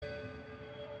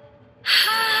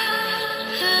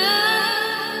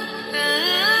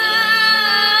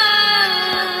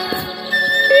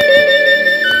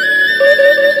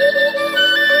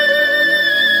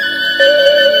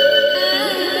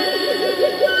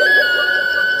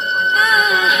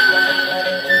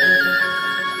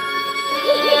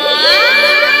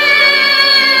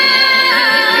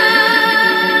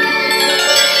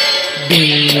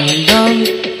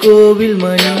கோவில்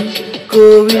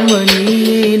மணி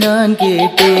நான்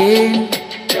கேட்டேன்.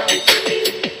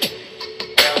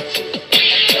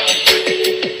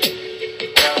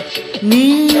 நீ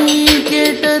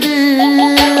கேட்டது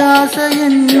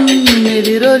ஆசையின்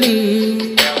எதிரொலி.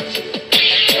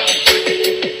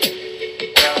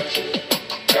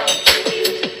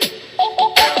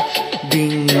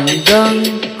 டிங்காங்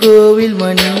கோவில்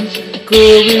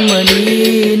மணி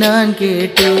நான்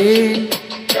கேட்டேன்.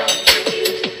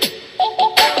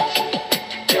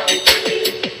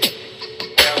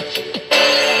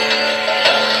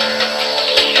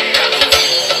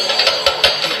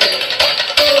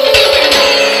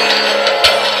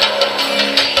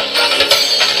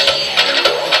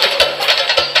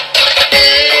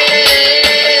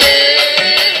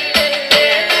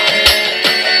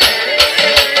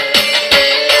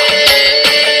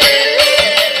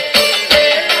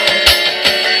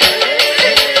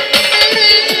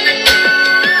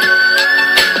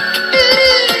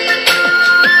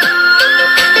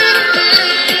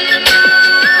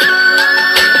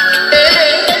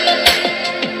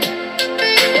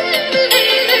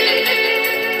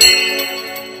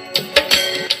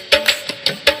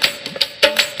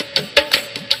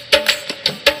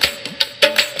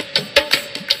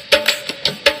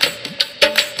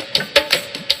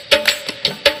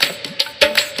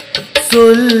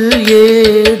 சொல்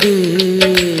ஏது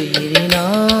இனி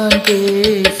நான்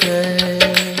பேச,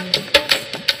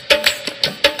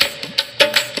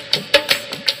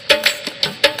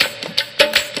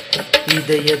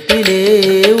 இதயத்திலே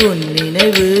உன்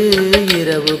நினைவு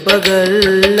இரவு பகல்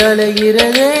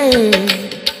அலைகிறதே.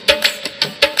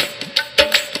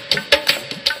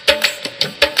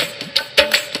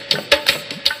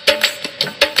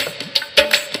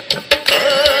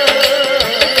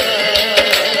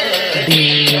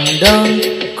 டிங்டாங்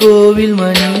கோவில்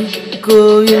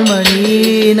மணி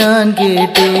நான்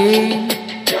கேட்டேன்.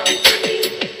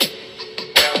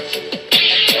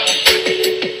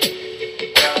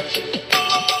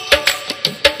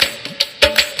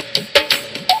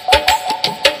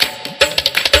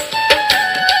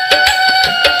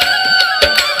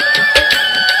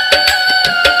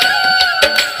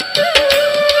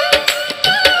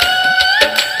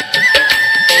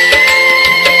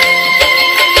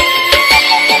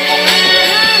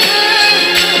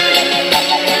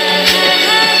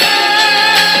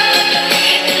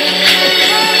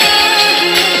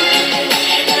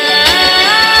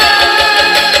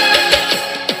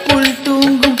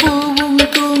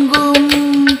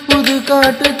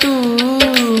 காட்டு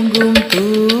தூங்கும்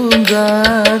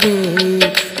தூங்காதே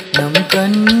நம்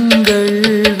கண்கள்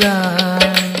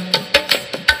தான்.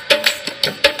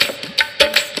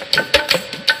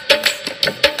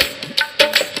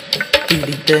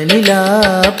 பிடித்த நிலா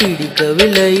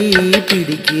பிடிக்கவில்லை,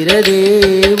 பிடிக்கிறதே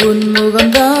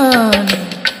உன்முகம்தான்.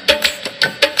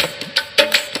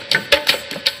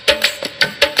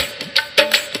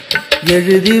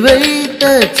 எழுதி வைத்த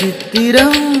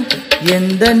சித்திரம்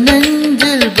எந்த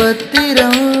நெஞ்சில்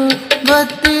பத்திரம்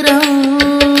பத்திரம்.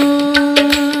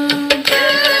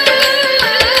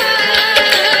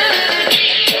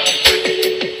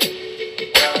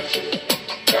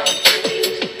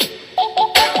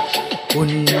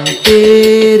 உன்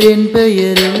பேரின்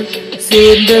பெயரில்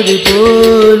சேர்ந்தது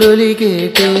போல் ஒலி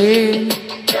கேட்டேன்.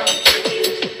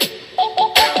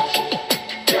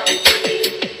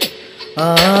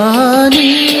 நீ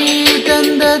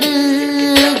தந்தது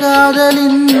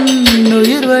காதலின்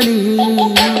உயிர் வழி.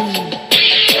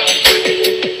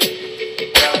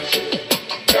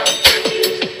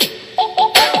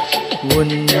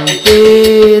 உன்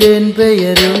பேரின்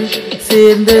பெயரில்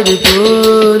சேர்ந்தது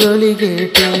போல் ஒலி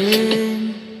கேட்டேன்.